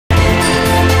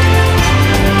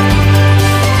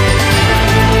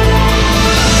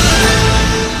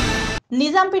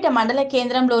నిజాంపేట మండల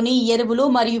కేంద్రంలోని ఎరువులు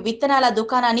మరియు విత్తనాల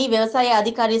దుకాణాన్ని వ్యవసాయ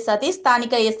అధికారి సతీష్,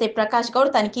 స్థానిక ఎస్ఐ ప్రకాష్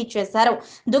గౌడ్ తనిఖీ చేశారు.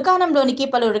 దుకాణంలోనికి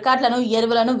పలు రికార్డులను,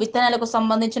 ఎరువులను, విత్తనాలకు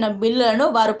సంబంధించిన బిల్లులను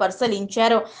వారు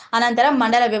పరిశీలించారు. అనంతరం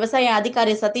మండల వ్యవసాయ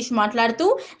అధికారి సతీష్ మాట్లాడుతూ,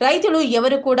 రైతులు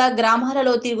ఎవరు కూడా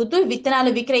గ్రామాలలో తిరుగుతూ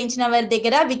విత్తనాలు విక్రయించిన వారి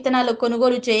దగ్గర విత్తనాలు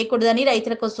కొనుగోలు చేయకూడదని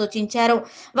రైతులకు సూచించారు.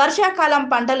 వర్షాకాలం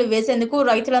పంటలు వేసేందుకు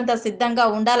రైతులంతా సిద్ధంగా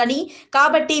ఉండాలని,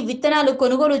 కాబట్టి విత్తనాలు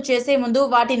కొనుగోలు చేసే ముందు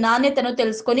వాటి నాణ్యతను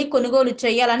తెలుసుకొని కొనుగోలు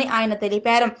చేయాలని ఆయన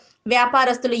తెలిపారు.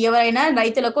 వ్యాపారస్తులు ఎవరైనా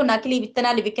రైతులకు నకిలీ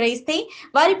విత్తనాలు విక్రయిస్తే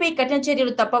వారిపై కఠిన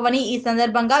చర్యలు తప్పవని ఈ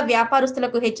సందర్భంగా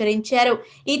వ్యాపారస్తులకు హెచ్చరించారు.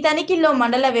 ఈ తనిఖీల్లో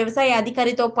మండల వ్యవసాయ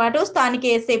అధికారితో పాటు స్థానిక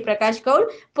ఎస్ఐ ప్రకాష్ గౌడ్,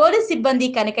 పోలీస్ సిబ్బంది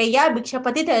కనకయ్య,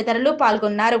 భిక్షపతి తదితరులు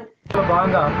పాల్గొన్నారు.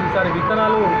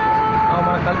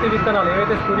 మన కల్తీ విత్తనాలు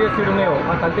ఏవైతే స్టూడియస్ సీడ్ ఉన్నాయో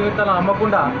ఆ కల్తీ విత్తనాలు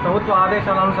అమ్మకుండా ప్రభుత్వ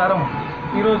ఆదేశాల అనుసారం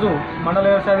ఈరోజు మండల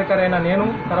వ్యవసాయాధికారి అయిన నేను,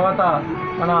 తర్వాత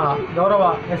మన గౌరవ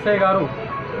ఎస్ఐ గారు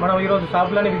మనం ఈరోజు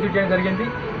షాపులని విజిట్ చేయడం జరిగింది.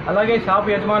 అలాగే షాపు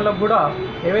యజమానులకు కూడా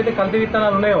ఏవైతే కల్తీ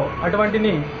విత్తనాలు ఉన్నాయో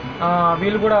అటువంటిని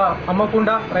వీళ్ళు కూడా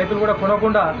అమ్మకుండా, రైతులు కూడా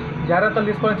కొనకుండా జాగ్రత్తలు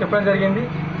తీసుకోవాలని చెప్పడం జరిగింది.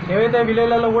 ఏవైతే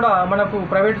విలేజ్లలో కూడా మనకు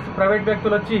ప్రైవేట్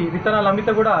వ్యక్తులు వచ్చి విత్తనాలు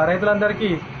అమ్మితే కూడా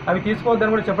రైతులందరికీ అవి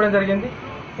తీసుకోవద్దని కూడా చెప్పడం జరిగింది.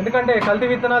 ఎందుకంటే కల్తీ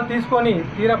విత్తనాలు తీసుకొని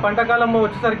తీరా పంటకాలంలో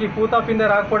వచ్చేసరికి పూత పిందె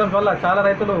రాకపోవడం వల్ల చాలా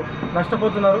రైతులు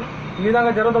నష్టపోతున్నారు. ఈ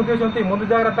విధంగా జరుగుతున్న ఉద్దేశంతో ముందు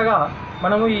జాగ్రత్తగా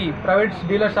మనము ఈ ప్రైవేట్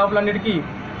డీలర్ షాపులన్నిటికీ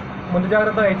ముందు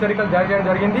జాగ్రత్త హెచ్చరికలు జారీ చేయడం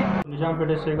జరిగింది. నిజాంపేట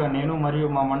ఎస్ఐగా నేను మరియు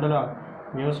మా మండల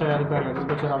వ్యవసాయ అధికారి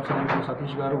అగ్రికల్చర్ ఆఫీసర్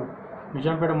సతీష్ గారు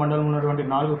నిజాంపేట మండలంలో ఉన్నటువంటి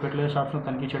 4 ఫెర్టిలైజర్ షాప్స్ను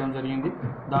తనిఖీ చేయడం జరిగింది.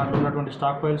 దాంట్లో ఉన్నటువంటి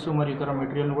స్టాక్ ఫైల్స్ మరియు ఇతర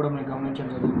మెటీరియల్ను కూడా మేము గమనించడం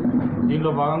జరిగింది.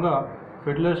 దీనిలో భాగంగా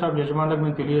ఫెర్టిలైజర్ షాప్ యజమానులకు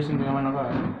మేము తెలియజేసింది ఏమనగా,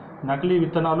 నకిలీ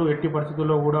విత్తనాలు ఎట్టి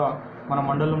పరిస్థితుల్లో కూడా మన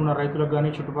మండలంలో ఉన్న రైతులకు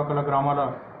కానీ, చుట్టుపక్కల గ్రామాల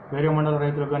వేరే మండల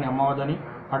రైతులకు కానీ అమ్మవద్దని,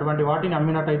 అటువంటి వాటిని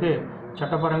అమ్మినట్టయితే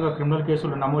చట్టపరంగా క్రిమినల్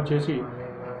కేసులు నమోదు చేసి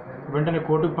వెంటనే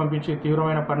కోర్టుకు పంపించి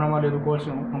తీవ్రమైన పరిణామాలు ఎదుర్కోవాల్సి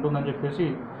ఉంటుందని చెప్పేసి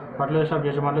ఫెర్టిలైజర్ షాప్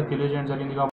యజమానులకు తెలియజేయడం జరిగింది.